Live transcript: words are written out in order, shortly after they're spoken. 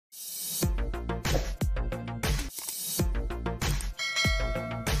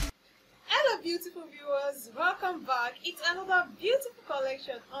beautiful viewers, welcome back. It's another beautiful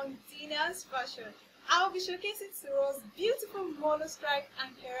collection on Dina's Fashion. I'll be showcasing to us beautiful monostripe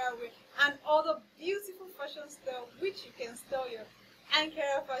Ankara wear and other beautiful fashion style which you can style your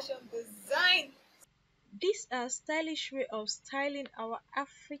Ankara fashion design. These are stylish way of styling our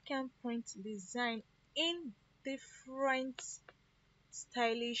African print design in different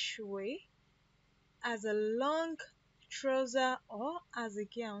stylish way as a long trouser or as a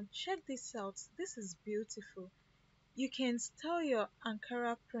gown. Check this out. This is beautiful. You can style your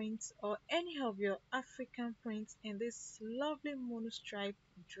Ankara print or any of your African prints in this lovely monostripe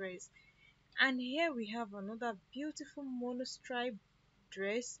dress. And here we have another beautiful monostripe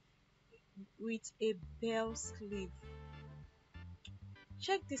dress with a bell sleeve.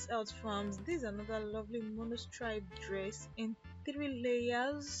 Check this out, fams. This is another lovely monostripe dress in 3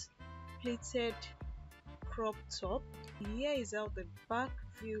 layers, pleated crop top. Here is how the back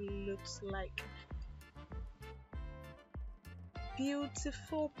view looks like.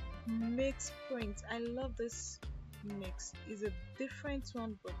 Beautiful mix print. I love this mix. It's a different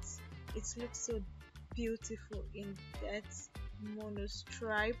one, but it looks so beautiful in that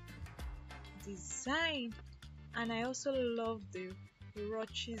monostripe design. And I also love the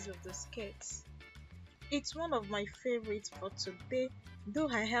ruches of the skirts. It's one of my favorites for today, though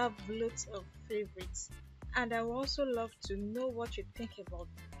I have lots of favorites. And I would also love to know what you think about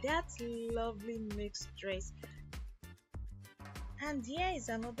that lovely mixed dress. And here is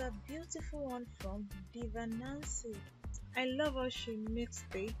another beautiful one from Divas. I love how she mixed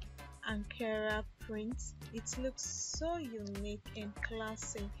the Ankara print. It looks so unique and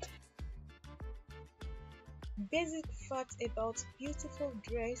classy. Basic facts about beautiful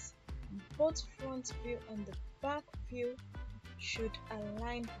dress: both front view and the back view should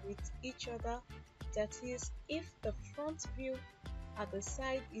align with each other. That is, if the front view at the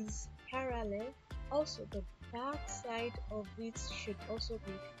side is parallel, also the back side of it should also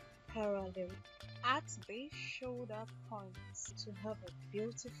be parallel at the shoulder points to have a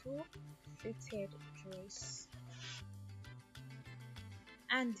beautiful fitted dress.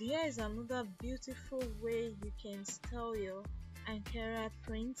 And here is another beautiful way you can style your Ankara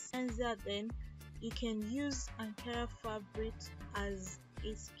prints, and that then you can use Ankara fabric as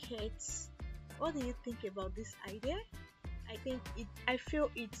a skirt. What do you think about this idea? I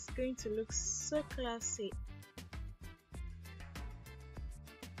feel it's going to look so classy.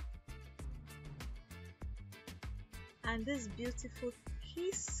 And this beautiful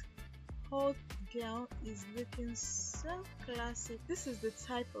kiss hold gown is looking so classy. This is the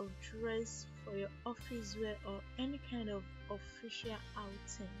type of dress for your office wear or any kind of official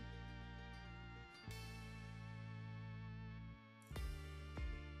outing.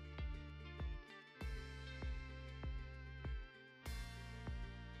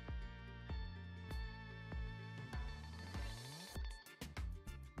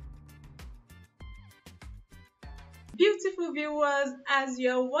 Beautiful viewers, as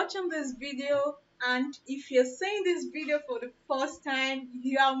you're watching this video, and if you're seeing this video for the first time,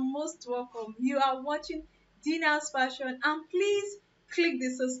 you are most welcome. You are watching Dina's Fashion, and please click the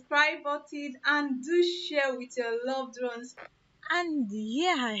subscribe button and do share with your loved ones. And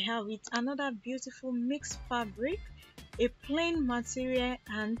here I have it, another beautiful mixed fabric, a plain material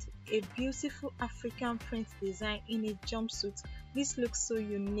and a beautiful African print design in a jumpsuit. This looks so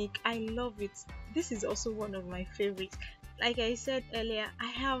unique. I love it. This is also one of my favorites. Like I said earlier, I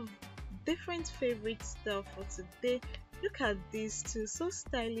have different favorite stuff for today. Look at these two, so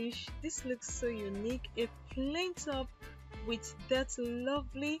stylish. This looks so unique. A plain top with that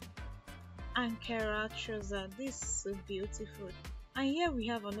lovely Ankara trouser. This is so beautiful. And here we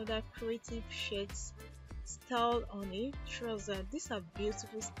have another creative shirt style on a trouser. These are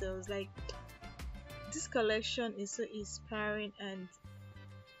beautiful styles. Like, this collection is so inspiring and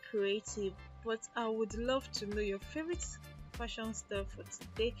creative, but I would love to know your favorite fashion style for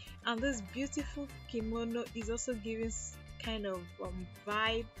today. And this beautiful kimono is also giving kind of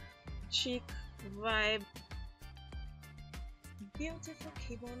vibe, chic vibe. Beautiful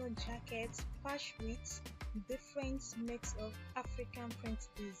kimono jacket patched with different mix of African print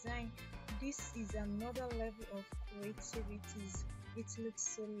design. This is another level of creativity. It looks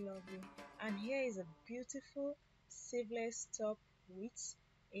so lovely. And here is a beautiful sleeveless top with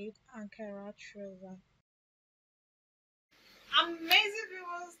a Ankara trouser. Amazing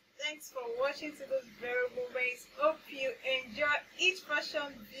viewers, thanks for watching to this very moment. Hope you enjoy each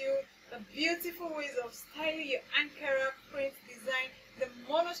fashion view, the beautiful ways of styling your Ankara print design, the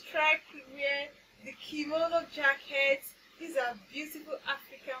monostripe wear, the kimono jackets. These are beautiful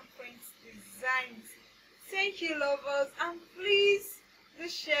African print designs. Thank you, lovers, and please Do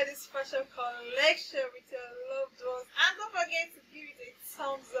share this fashion collection with your loved ones. And don't forget to give it a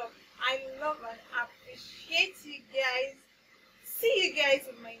thumbs up. I love and appreciate you guys. See you guys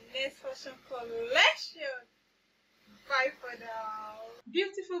in my next fashion collection. Bye for now.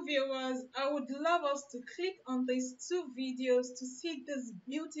 Beautiful viewers, I would love us to click on these two videos to see this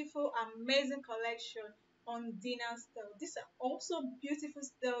beautiful, amazing collection on dinner style. These are also beautiful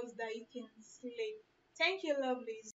styles that you can slay. Thank you, lovelies.